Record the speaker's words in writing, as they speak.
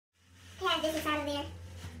has this inside of there.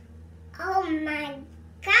 Oh my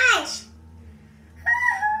gosh.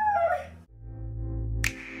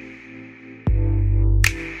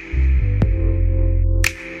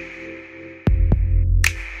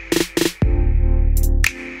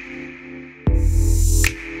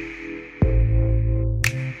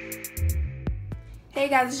 Hey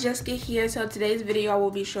guys, it's Jessica here. So today's video I will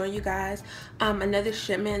be showing you guys another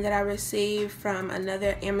shipment that I received from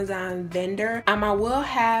another Amazon vendor. I will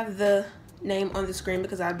have the name on the screen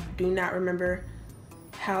because I do not remember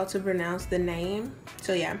how to pronounce the name.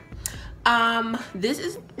 So yeah, this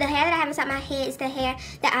is the hair that I have inside my head is the hair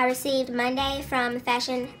that I received Monday from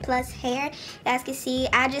Fashion Plus Hair. You guys can see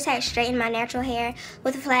I just had straightened my natural hair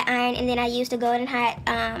with a flat iron, and then I used a golden hot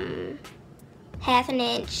half an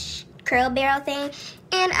inch curl barrel thing,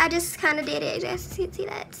 and I just kind of did it. You guys see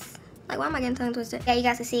that? Like, why am I getting tongue twisted? Yeah, you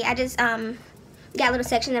guys can see I just got a little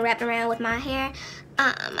section that wrapped around with my hair.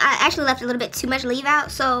 I actually left a little bit too much leave out,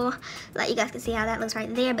 so like you guys can see how that looks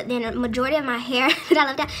right there. But then a majority of my hair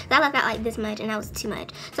that I left out like this much, and that was too much.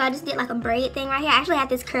 So I just did like a braid thing right here. I actually had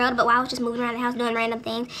this curled, but while I was just moving around the house doing random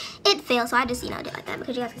things, it fell. So I just, did like that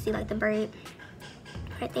because you guys can see like the braid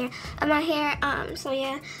right there of my hair. So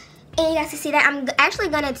yeah. And you guys can see that I'm actually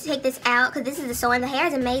going to take this out because this is the sewing. The hair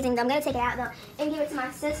is amazing. I'm going to take it out though and give it to my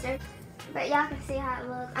sister. But y'all can see how it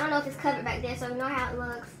looks. I don't know if it's covered back there, so you know how it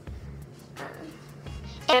looks.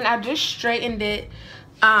 And I just straightened it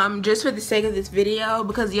just for the sake of this video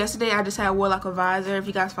because yesterday I just had wore like a visor. If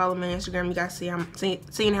you guys follow me on Instagram, you guys see I'm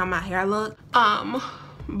seeing how my hair look.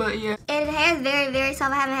 But yeah. And the hair is very, very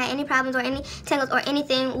soft. I haven't had any problems or any tangles or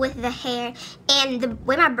anything with the hair. And the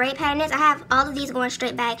way my braid pattern is, I have all of these going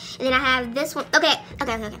straight back. And then I have this one. Okay. I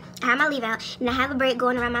have my leave out. And I have a braid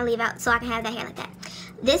going around my leave out so I can have that hair like that.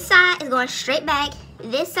 This side is going straight back.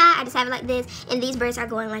 This side, I just have it like this. And these braids are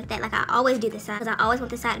going like that. Like I always do this side because I always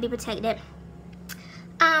want this side to be protected.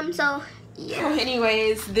 So, yeah. So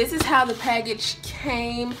anyways, this is how the package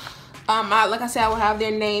came. Like I said, I will have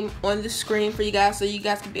their name on the screen for you guys so you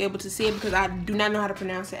guys can be able to see it because I do not know how to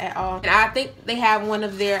pronounce it at all. And I think they have one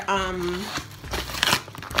of their,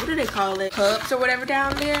 what do they call it? Cups or whatever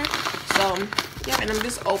down there. So, yeah, and I'm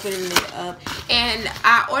just opening it up. And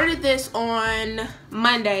I ordered this on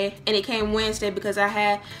Monday and it came Wednesday because I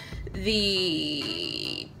had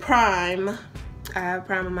the Prime. I have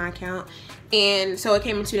Prime on my account. And so it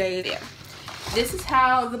came in 2 days. Yeah. This is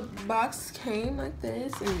how the box came, like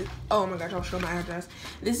this. And oh my gosh, I'll show my address.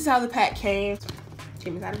 This is how the pack came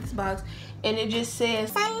out of this box. And it just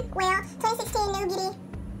says Sunwell 2016 New Beauty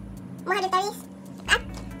 130s.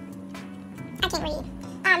 I can't read.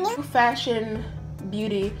 New Fashion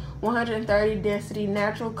Beauty 130 density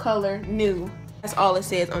natural color new. That's all it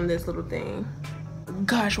says on this little thing.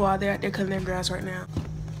 Gosh, wow, they're out there cutting their grass right now.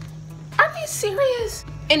 Are they serious?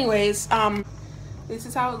 Anyways, this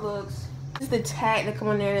is how it looks. This is the tag that come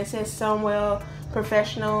on there and it says Sunwell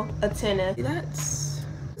Professional Attentive. That's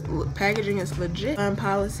packaging is legit.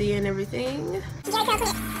 Policy and everything. Oh my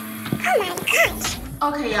gosh.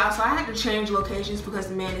 Okay, y'all, so I had to change locations because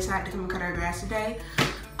the man decided to come and cut our grass today.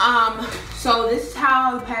 So this is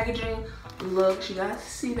how the packaging looks. You guys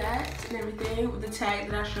see that and everything with the tag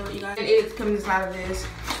that I showed you guys. And it comes inside of this.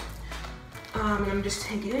 And I'm just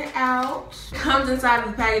taking it out. It comes inside of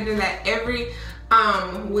the packaging that every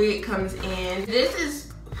wig comes in. This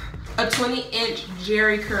is a 20-inch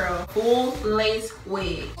Jerry curl full lace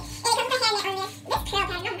wig.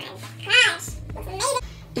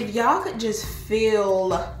 If y'all could just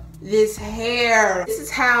feel this hair. This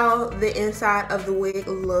is how the inside of the wig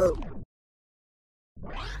looks.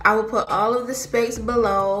 I will put all of the specs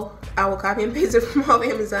below. I will copy and paste it from all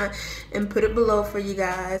Amazon and put it below for you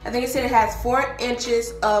guys. I think it said it has 4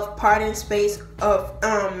 inches of parting space of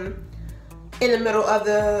in the middle of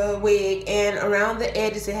the wig, and around the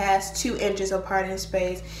edges it has 2 inches of parting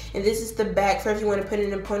space. And this is the back for if you want to put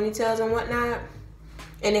it in ponytails and whatnot.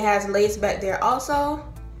 And it has lace back there also.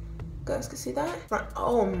 You guys can see that?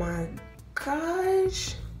 Oh my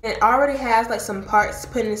gosh. It already has like some parts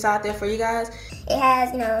put inside there for you guys. It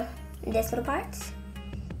has, this little part.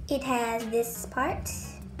 It has this part.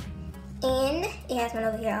 And it has one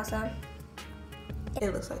over here also.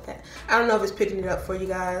 It looks like that. I don't know if it's picking it up for you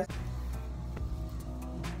guys.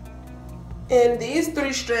 And these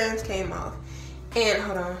 3 strands came off. And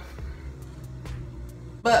hold on.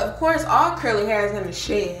 But of course, all curly hair is gonna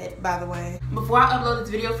shed, by the way. Before I upload this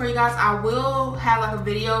video for you guys, I will have like a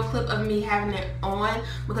video clip of me having it on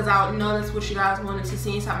because I know that's what you guys wanted to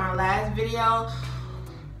see inside my last video.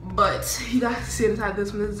 But you guys see inside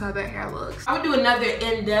this one, this is how that hair looks. I would do another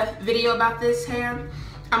in-depth video about this hair.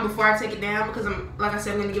 before I take it down, because like I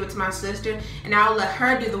said, I'm gonna give it to my sister and I'll let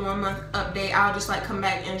her do the 1 month update. I'll just like come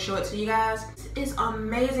back and show it to you guys. It's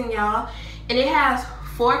amazing, y'all. And it has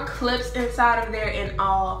 4 clips inside of there in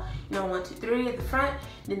all. You know, 1, 2, 3 at the front,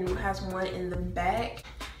 then it has 1 in the back.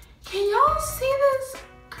 Can y'all see this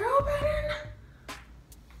curl pattern?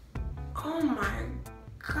 Oh my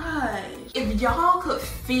gosh. If y'all could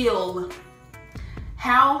feel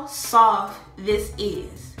how soft this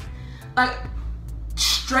is. Like,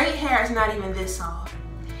 straight hair is not even this soft.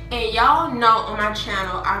 And y'all know on my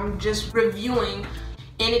channel, I'm just reviewing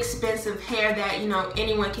inexpensive hair that, you know,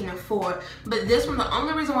 anyone can afford. But this one, the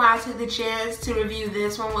only reason why I took the chance to review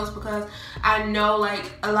this one was because I know,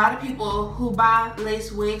 like, a lot of people who buy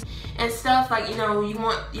lace wigs and stuff, like, you know, you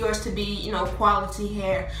want yours to be, you know, quality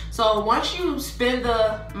hair. So once you spend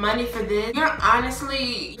the money for this, you're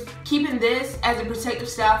honestly keeping this as a protective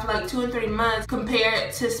style for like 2 and 3 months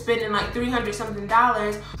compared to spending like $300 something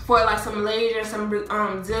for like some laser, some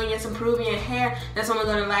zillion, some Peruvian hair that's only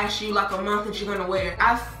gonna last you like a month that you're gonna wear.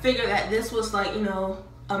 I figured that this was like, you know,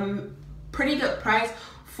 a pretty good price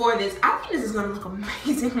for this. I think this is gonna look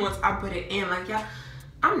amazing once I put it in. Like, y'all,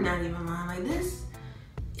 I'm not even lying. Like, this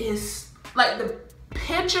is like, the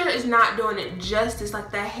picture is not doing it justice.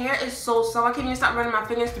 Like, the hair is so soft. I can't even stop running my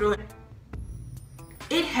fingers through it.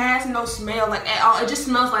 It has no smell, like, at all. It just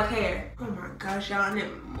smells like hair. Oh my gosh, y'all, and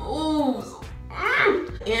it moves. And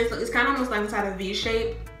it's kind of almost like inside a V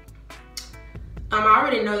shape. I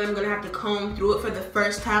already know that I'm gonna have to comb through it for the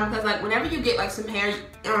first time, because like whenever you get like some hair,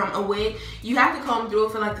 a wig, you have to comb through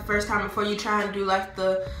it for like the first time before you try and do like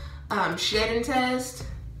the shedding test.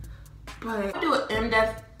 But I'll do an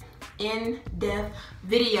in-depth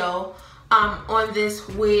video on this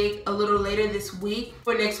wig a little later this week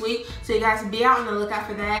or next week, so you guys be out on the lookout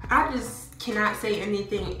for that. I just cannot say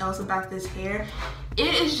anything else about this hair.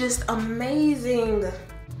 It is just amazing.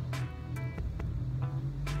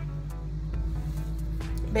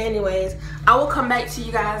 But anyways, I will come back to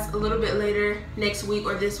you guys a little bit later next week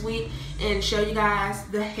or this week and show you guys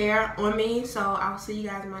the hair on me. So I'll see you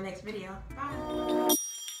guys in my next video. Bye.